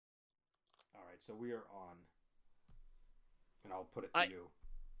so we are on, and I'll put it to I you.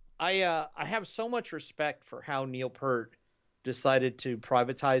 I have so much respect for how Neil Peart decided to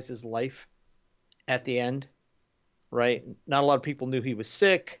privatize his life at the end, right? Not a lot of people knew he was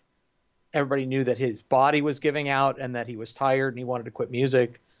sick. Everybody knew that his body was giving out and that he was tired and he wanted to quit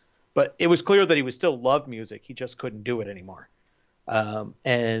music. But it was clear that he was still loved music. He just couldn't do it anymore.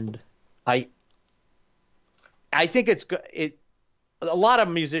 And I I think it's good. A lot of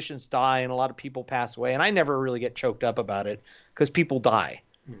musicians die and a lot of people pass away, and I never really get choked up about it because people die.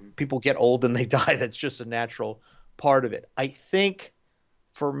 Mm-hmm. People get old and they die. That's just a natural part of it. I think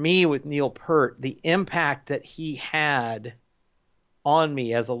for me with Neil Peart, the impact that he had on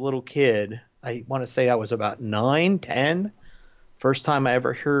me as a little kid, I want to say I was about 9, 10. First time I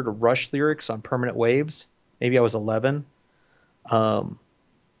ever heard Rush lyrics on Permanent Waves. Maybe I was 11. Um,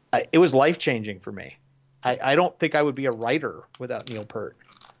 it was life changing for me. I don't think I would be a writer without Neil Peart,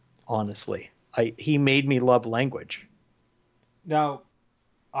 honestly. He made me love language. Now,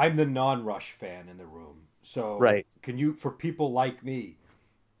 I'm the non-Rush fan in the room, so Right. can you, for people like me,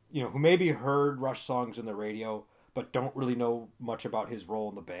 who maybe heard Rush songs in the radio but don't really know much about his role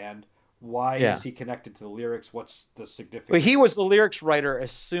in the band, why Yeah. is he connected to the lyrics? What's the But he significance? was the lyrics writer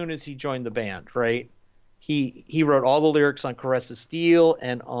as soon as he joined the band, right? He wrote all the lyrics on Caress of Steel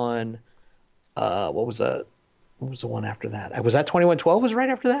and on what was that? What was the one after that? Was that 2112 was right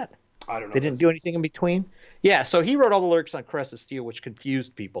after that? I don't They know. didn't That's do anything in between. Yeah, so he wrote all the lyrics on Caress of Steel, which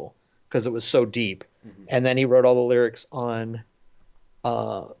confused people because it was so deep. mhm. And then he wrote all the lyrics on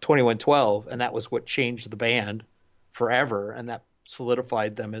 2112, and that was what changed the band forever, and that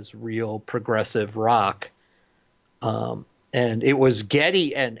solidified them as real progressive rock. And it was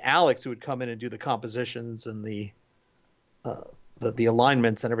Geddy and Alex who would come in and do the compositions and uh, the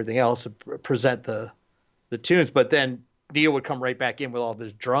alignments and everything else, and present the tunes. But then Neil would come right back in with all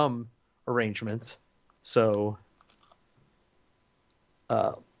this drum arrangements. So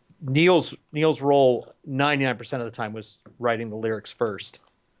uh, Neil's role 99% of the time was writing the lyrics first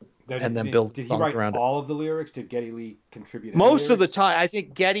Now, and then did, build did he songs write around it. all of the lyrics? Did Geddy Lee contribute any Most of the lyrics? time, I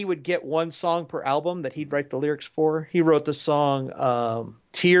think Geddy would get one song per album that he'd write the lyrics for. He wrote the song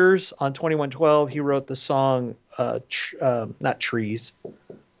 "Tears" on 2112. He wrote the song not "Trees."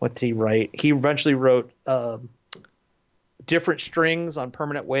 What did he write? He eventually wrote "Different Strings" on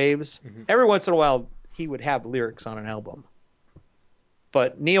Permanent Waves. Mm-hmm. Every once in a while, he would have lyrics on an album,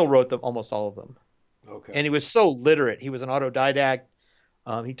 but Neil wrote them almost all of them. Okay. And he was so literate. He was an autodidact.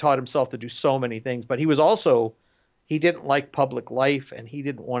 He taught himself to do so many things, but he was also he didn't like public life and he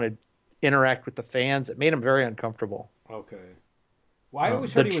didn't want to interact with the fans. It made him very uncomfortable. Okay. Well, I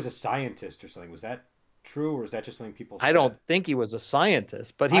always heard The he was a scientist or something. Was that true, or is that just something people I said? don't think he was a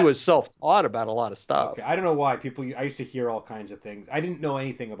scientist, but he I was self-taught about a lot of Okay. stuff. I don't know why people. I used to hear all kinds of things. I didn't know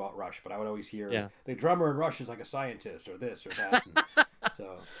anything about Rush, but I would always hear Yeah. the drummer in Rush is like a scientist or this or that. And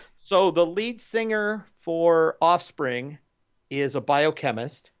so So the lead singer for Offspring is a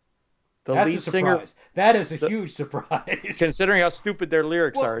biochemist. The that's a lead singer, surprise. That is a the, huge surprise. considering how stupid their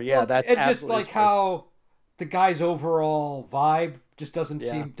lyrics are, yeah, that's And just absolutely like surprising. how the guy's overall vibe just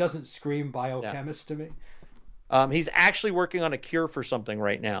Yeah, doesn't scream yeah. biochemist to me. He's actually working on a cure for something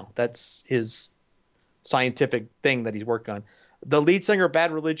right now. That's his scientific thing that he's working on. The lead singer of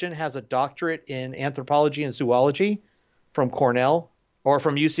Bad Religion has a doctorate in anthropology and zoology from Cornell or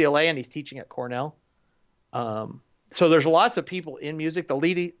from UCLA, and he's teaching at Cornell. So there's lots of people in music. The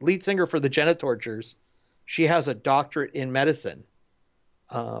lead singer for the Genitortures, she has a doctorate in medicine.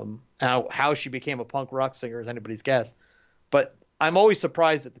 How she became a punk rock singer is anybody's guess. But I'm always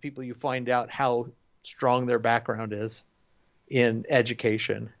surprised at the people you find out how strong their background is in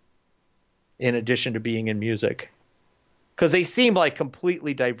education, in addition to being in music, because they seem like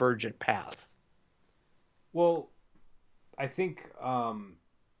completely divergent paths. Well, I think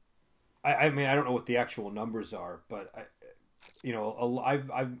I mean I don't know what the actual numbers are, but I've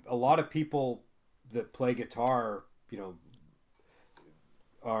a lot of people that play guitar,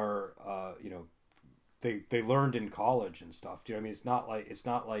 are they learned in college and stuff. Do you know what I mean? It's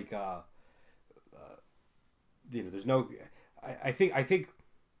not like there's no. I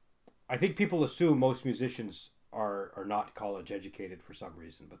think people assume most musicians are not college educated for some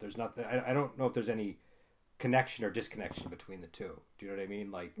reason, but there's not. I don't know if there's any connection or disconnection between the two. Do you know what I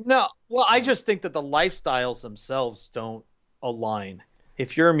mean? Like, No, well, I um, just think that the lifestyles themselves don't align.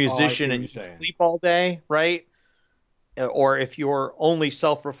 If you're a oh, I see musician what and you're you saying. sleep all day, right? Or if you're only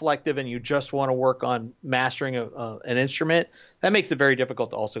self-reflective and you just want to work on mastering an instrument, that makes it very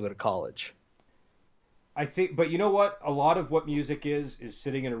difficult to also go to college. I think, but you know what? A lot of what music is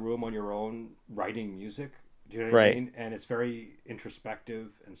sitting in a room on your own writing music. Do you know what I Right. mean? And it's very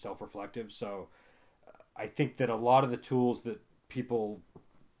introspective and self-reflective. So I think that a lot of the tools that people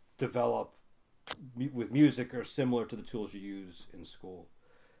develop with music are similar to the tools you use in school.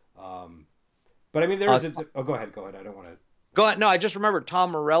 But I mean, there Uh, is a. Oh, go ahead. Go ahead. I don't want to. Go ahead. No, I just remembered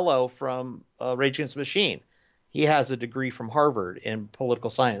Tom Morello from Rage Against the Machine. He has a degree from Harvard in political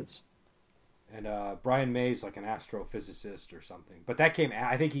science. And Brian May's like an astrophysicist or something. But that came.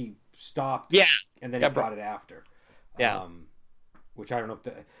 I think he stopped. Yeah. And then Yeah, he got it after. Yeah. Which I don't know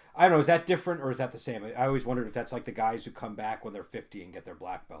if I don't know. Is that different or is that the same? I always wondered if that's like the guys who come back when they're 50 and get their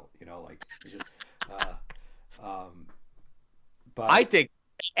black belt. You know, like. Is it, but I think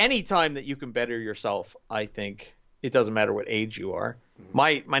any time that you can better yourself, I think it doesn't matter what age you are.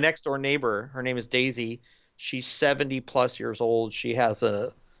 Mm-hmm. My next door neighbor, her name is Daisy. She's 70 plus years old. She has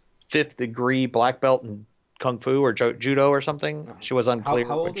a 5th degree black belt in kung fu or judo or something. Uh-huh. She was unclear.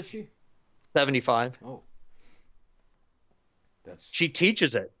 How old is she? 75. Oh, she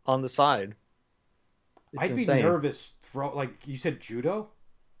teaches it on the side. I'd be nervous like you said judo.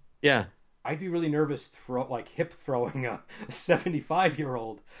 Yeah. I'd be really nervous hip throwing a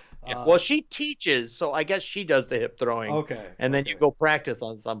 75-year-old. Yeah. Well, she teaches, so I guess she does the hip throwing. Okay. And then you go practice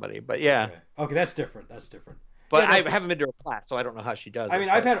on somebody. But yeah. Okay, that's different. That's different. But I haven't been to her class, so I don't know how she does it. I mean,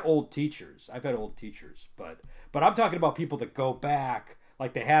 I've had old teachers, but I'm talking about people that go back,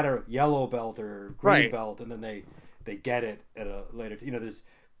 like they had a yellow belt or green belt, and then they get it at a later.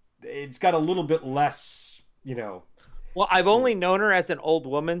 It's got a little bit less. Well, I've only known her as an old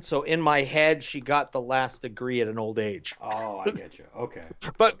woman, so in my head, she got the last degree at an old age. Oh, I get you. Okay.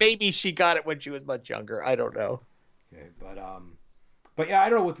 But maybe she got it when she was much younger. I don't know. Okay, but yeah, I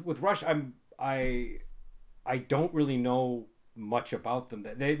don't know. With Rush, I don't really know much about them.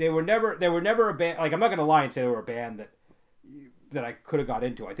 They were never a band. Like I'm not gonna lie and say they were a band that I could have got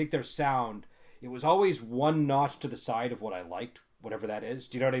into. I think their sound, it was always one notch to the side of what I liked, whatever that is.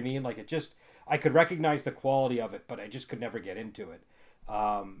 Do you know what I mean? Like I could recognize the quality of it, but I just could never get into it.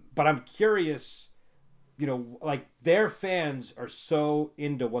 But I'm curious, like their fans are so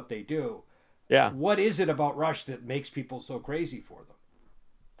into what they do. Yeah. What is it about Rush that makes people so crazy for them?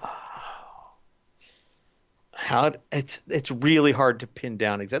 It's really hard to pin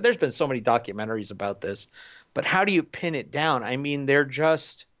down exactly. There's been so many documentaries about this, but how do you pin it down? I mean, they're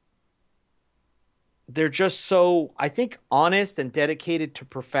just so, I think, honest and dedicated to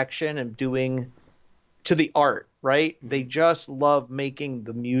perfection and doing to the art, right? They just love making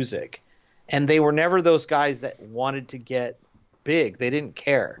the music. And they were never those guys that wanted to get big. They didn't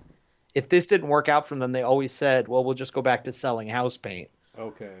care. If this didn't work out for them, they always said, well, we'll just go back to selling house paint.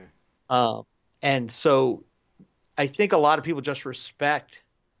 Okay. And so I think a lot of people just respect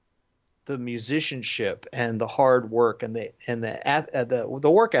the musicianship and the hard work and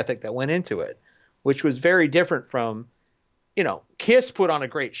the work ethic that went into it, which was very different from, Kiss put on a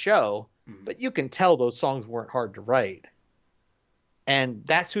great show, but you can tell those songs weren't hard to write. And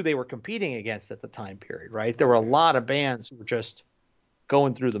that's who they were competing against at the time period, right? There were a lot of bands who were just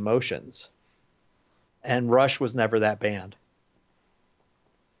going through the motions. And Rush was never that band.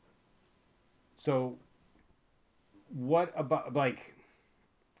 So what about, like,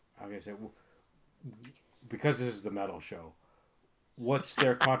 how can I say, because this is the metal show, what's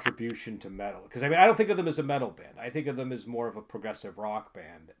their contribution to metal? Because, I mean, I don't think of them as a metal band. I think of them as more of a progressive rock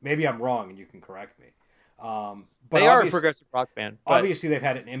band. Maybe I'm wrong, and you can correct me. But they are a progressive rock band. Obviously, they've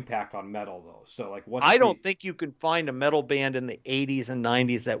had an impact on metal, though. So, like, I don't think you can find a metal band in the 80s and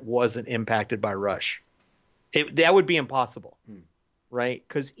 90s that wasn't impacted by Rush. That would be impossible, right?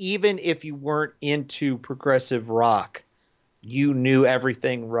 Because even if you weren't into progressive rock, you knew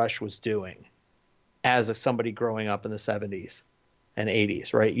everything Rush was doing as somebody growing up in the 70s and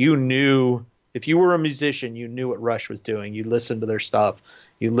 80s, right? You knew, if you were a musician, you knew what Rush was doing. You listened to their stuff.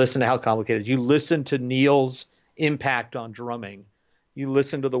 You listened to how complicated. You listened to Neil's impact on drumming. You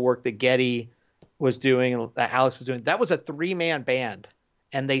listened to the work that Geddy was doing and that Alex was doing. That was a 3-man band,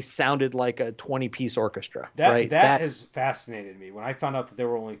 and they sounded like a 20-piece orchestra, right? That has fascinated me. When I found out that there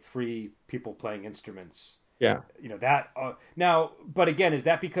were only 3 people playing instruments. Yeah. Now, but again, is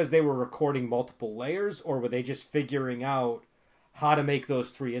that because they were recording multiple layers, or were they just figuring out how to make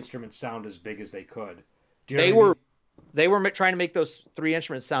those 3 instruments sound as big as they could? They were trying to make those 3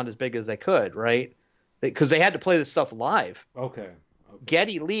 instruments sound as big as they could, right? Because they had to play this stuff live. Okay.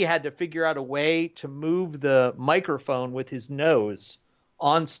 Geddy Lee had to figure out a way to move the microphone with his nose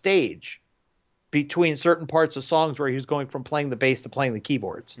on stage between certain parts of songs where he was going from playing the bass to playing the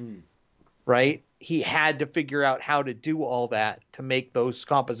keyboards, right? He had to figure out how to do all that to make those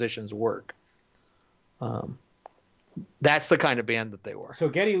compositions work. That's the kind of band that they were. So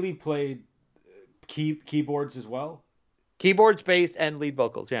Geddy Lee played keyboards as well. Keyboards, bass, and lead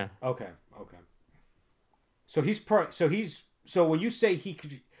vocals. Yeah. Okay. Okay. So so when you say he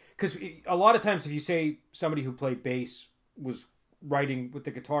could, because a lot of times if you say somebody who played bass was writing with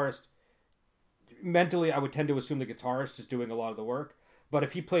the guitarist, mentally I would tend to assume the guitarist is doing a lot of the work. But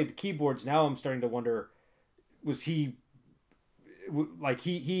if he played the keyboards, now I'm starting to wonder, was he like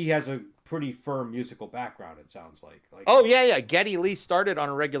he has a pretty firm musical background, it sounds like. Oh yeah. Geddy Lee started on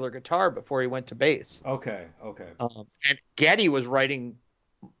a regular guitar before he went to bass. Okay. And Geddy was writing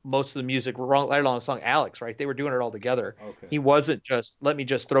most of the music right along the song Alex, right? They were doing it all together. Okay. He wasn't just, let me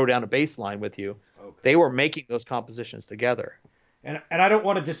just throw down a bass line with you. Okay. They were making those compositions together. And I don't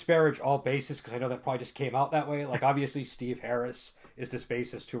want to disparage all bassists because I know that probably just came out that way. Like obviously Steve Harris is this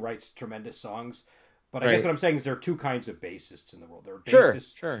bassist who writes tremendous songs. But I guess what I'm saying is there are two kinds of bassists in the world. There are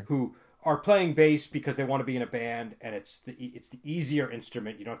bassists who are playing bass because they want to be in a band and it's the easier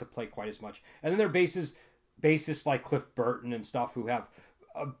instrument. You don't have to play quite as much. And then there are bassists like Cliff Burton and stuff who have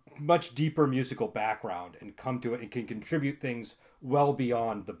a much deeper musical background and come to it and can contribute things well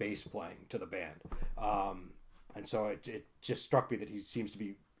beyond the bass playing to the band. And so it just struck me that he seems to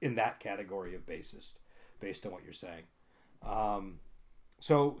be in that category of bassist based on what you're saying.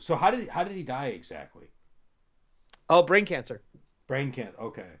 So how did he die exactly? Oh, brain cancer. Brain cancer.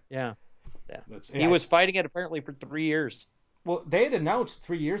 Okay. Yeah. He was fighting it apparently for 3 years. Well, they had announced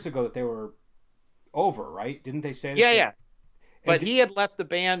 3 years ago that they were over, right? Didn't they say? Yeah. But he had left the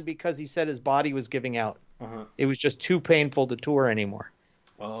band because he said his body was giving out. It was just too painful to tour anymore.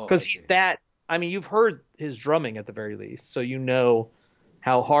 Oh. Because he's that. I mean, you've heard his drumming at the very least, so you know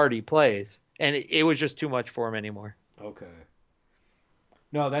how hard he plays, and it was just too much for him anymore. Okay.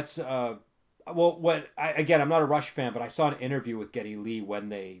 No, that's well. I'm not a Rush fan, but I saw an interview with Geddy Lee when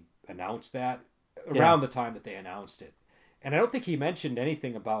they announced that, around the time that they announced it, and I don't think he mentioned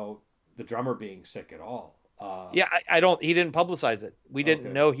anything about the drummer being sick at all. I don't. He didn't publicize it. We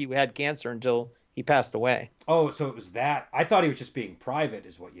didn't know he had cancer until he passed away. Oh, so it was that. I thought he was just being private,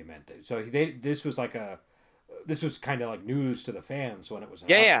 is what you meant. So this was kind of like news to the fans when it was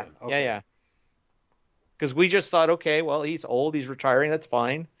announced. Yeah. Because we just thought, okay, well, he's old, he's retiring, that's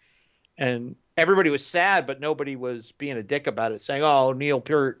fine. And everybody was sad, but nobody was being a dick about it, saying, oh, Neil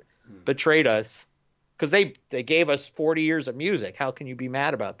Peart betrayed us. Because they gave us 40 years of music. How can you be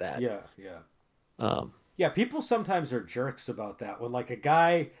mad about that? Yeah, people sometimes are jerks about that. When like a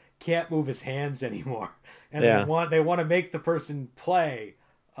guy can't move his hands anymore, and they want to make the person play,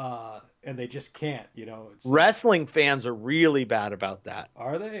 and they just can't. Wrestling fans are really bad about that.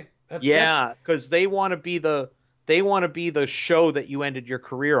 Are they? Because they want to be the show that you ended your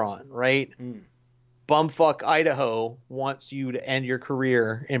career on, right? Bumfuck Idaho wants you to end your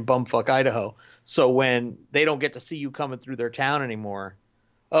career in Bumfuck Idaho. So when they don't get to see you coming through their town anymore,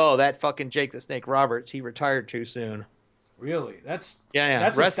 oh, that fucking Jake the Snake Roberts, he retired too soon. Really?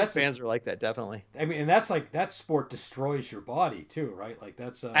 Wrestling fans are like that, definitely. I mean, and that's like, that sport destroys your body too, right? Like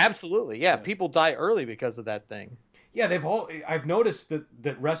that's absolutely, yeah. People die early because of that thing. Yeah, I've noticed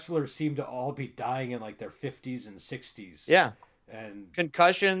that wrestlers seem to all be dying in like their 50s and 60s. Yeah. And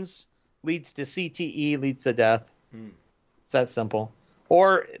concussions leads to CTE, leads to death. It's that simple.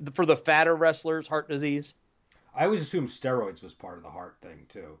 Or for the fatter wrestlers, heart disease. I always assumed steroids was part of the heart thing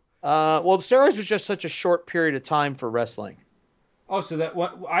too. Well, steroids was just such a short period of time for wrestling. Oh, so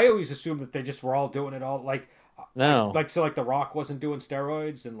I always assumed that they just were all doing it all like like The Rock wasn't doing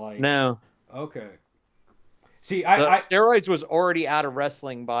steroids and like no. Okay. See, steroids was already out of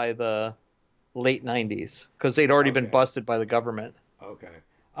wrestling by the late 90s because they'd already been busted by the government. Okay.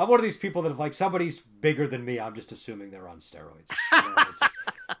 I'm one of these people that if like somebody's bigger than me, I'm just assuming they're on steroids.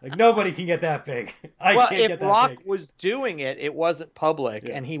 Like nobody can get that big. If Rock was doing it, it wasn't public,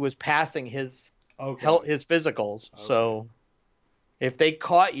 and he was passing his physicals. Okay. So if they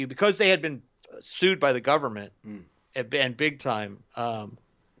caught you, because they had been sued by the government and big time,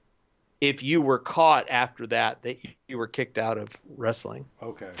 if you were caught after that, you were kicked out of wrestling.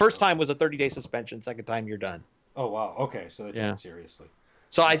 Okay. First time was a 30-day suspension. Second time, you're done. Oh, wow. Okay, so they took it seriously.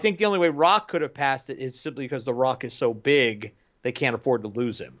 So I think the only way Rock could have passed it is simply because The Rock is so big, they can't afford to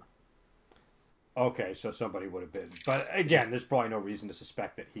lose him. Okay, so somebody would have been. But again, there's probably no reason to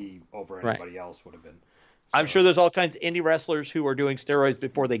suspect that he over anybody else would have been. So. I'm sure there's all kinds of indie wrestlers who are doing steroids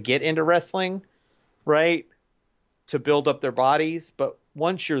before they get into wrestling, right? To build up their bodies. But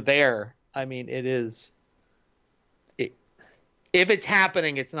once you're there, I mean, if it's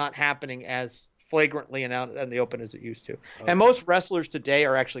happening, it's not happening as flagrantly and out in the open as it used to. Okay. And most wrestlers today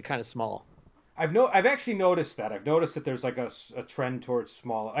are actually kind of small. I've actually noticed that. I've noticed that there's like a trend towards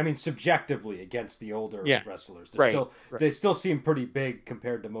small. I mean, subjectively against the older wrestlers. They still seem pretty big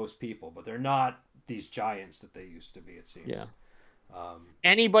compared to most people, but they're not these giants that they used to be. It seems. Yeah. Um,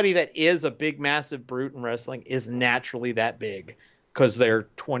 Anybody that is a big, massive brute in wrestling is naturally that big because they're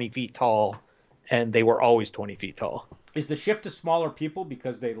 20 feet tall, and they were always 20 feet tall. is the shift to smaller people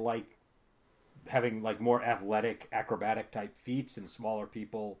because they like having like more athletic, acrobatic type feats, and smaller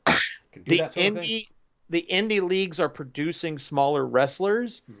people can do The that sort of thing? the indie leagues are producing smaller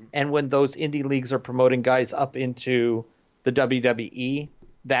wrestlers, Mhm. and when those indie leagues are promoting guys up into the WWE,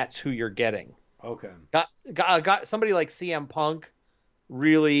 that's who you're getting. Okay. Got somebody like CM Punk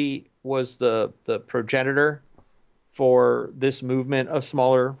really was the progenitor for this movement of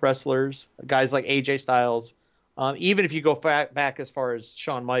smaller wrestlers, guys like AJ Styles. Even if you go back as far as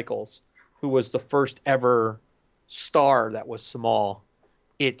Shawn Michaels, who was the first ever star that was small,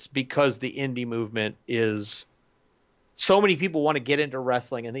 it's because the indie movement is so many people want to get into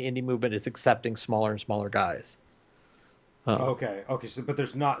wrestling, and the indie movement is accepting smaller and smaller guys. Okay. Okay. So, but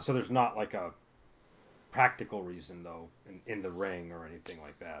there's not like a practical reason though in the ring or anything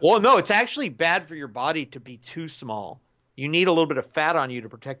like that. Well, no, it's actually bad for your body to be too small. You need a little bit of fat on you to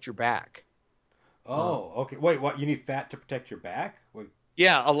protect your back. Oh, okay. Wait, what? You need fat to protect your back? Wait.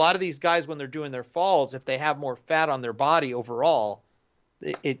 Yeah, a lot of these guys when they're doing their falls, if they have more fat on their body overall,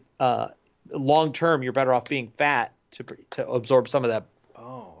 it long term you're better off being fat to absorb some of that,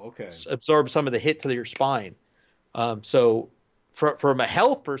 Oh, okay. absorb some of the hit to your spine. So from a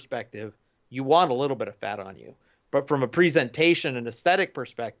health perspective, you want a little bit of fat on you, but from a presentation and aesthetic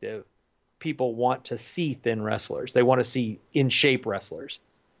perspective, people want to see thin wrestlers. They want to see in shape wrestlers.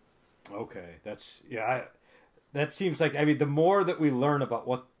 Okay. That's that seems like, I mean, the more that we learn about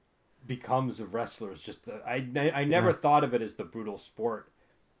what becomes of wrestlers, just I never thought of it as the brutal sport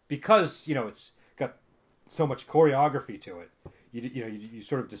because it's got so much choreography to it. You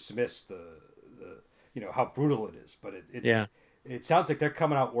sort of dismiss the how brutal it is, but it sounds like they're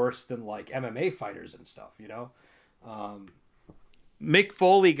coming out worse than like MMA fighters and stuff. Mick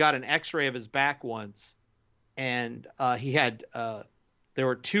Foley got an X-ray of his back once, and he had there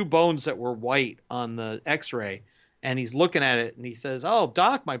were two bones that were white on the X-ray, and he's looking at it and he says, "Oh,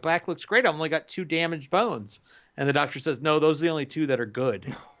 doc, my back looks great. I've only got two damaged bones." And the doctor says, "No, those are the only two that are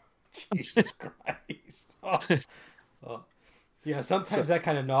good." Jesus Christ! Oh. Yeah, sometimes that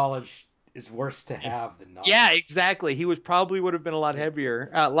kind of knowledge is worse to have than not. Yeah, exactly. He would have been a lot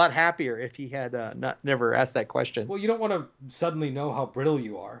happier if he had never asked that question. Well, you don't want to suddenly know how brittle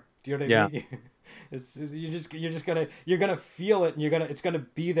you are. Do you know what I mean? You're gonna feel it, and it's gonna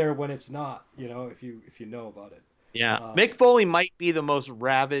be there when it's not. If you know about it. Yeah, Mick Foley might be the most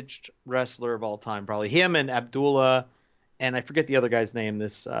ravaged wrestler of all time. Probably him and Abdullah, and I forget the other guy's name.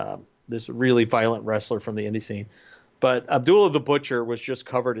 This really violent wrestler from the indie scene. But Abdullah the Butcher was just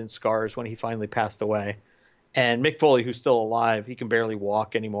covered in scars when he finally passed away. And Mick Foley, who's still alive, he can barely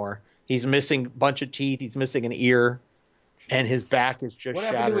walk anymore. He's missing a bunch of teeth. He's missing an ear. And his back is just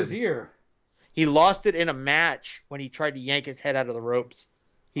shattered. What happened to his ear? He lost it in a match when he tried to yank his head out of the ropes.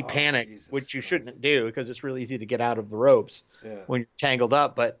 He panicked, Jesus which you Christ. shouldn't do because it's really easy to get out of the ropes when you're tangled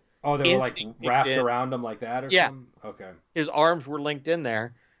up. But they were like wrapped around him like that or something? Okay. His arms were linked in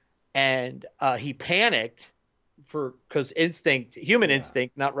there. And he panicked because human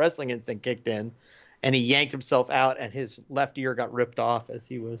instinct, not wrestling instinct, kicked in, and he yanked himself out, and his left ear got ripped off as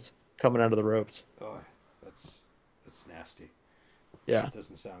he was coming out of the ropes. Oh, that's nasty. Yeah, That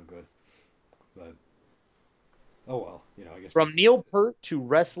doesn't sound good. But oh well, I guess from Neil Peart to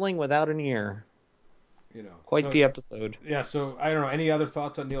wrestling without an ear. Quite the episode. Yeah. So I don't know. Any other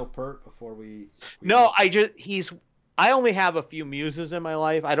thoughts on Neil Peart before we No, I only have a few muses in my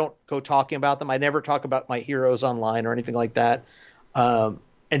life. I don't go talking about them. I never talk about my heroes online or anything like that. And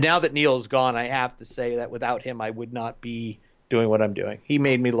now that Neil's gone, I have to say that without him, I would not be doing what I'm doing. He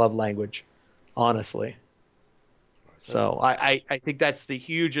made me love language, honestly. So I think that's the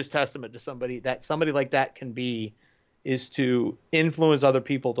hugest testament to somebody like that can be, is to influence other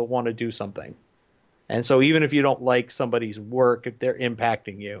people to want to do something. And so even if you don't like somebody's work, if they're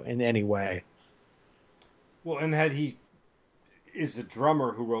impacting you in any way. Well, and he is the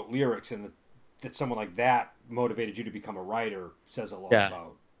drummer who wrote lyrics, and that someone like that motivated you to become a writer says a lot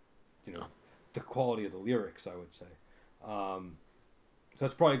about, the quality of the lyrics, I would say. So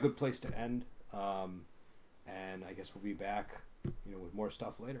it's probably a good place to end. And I guess we'll be back, with more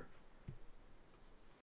stuff later.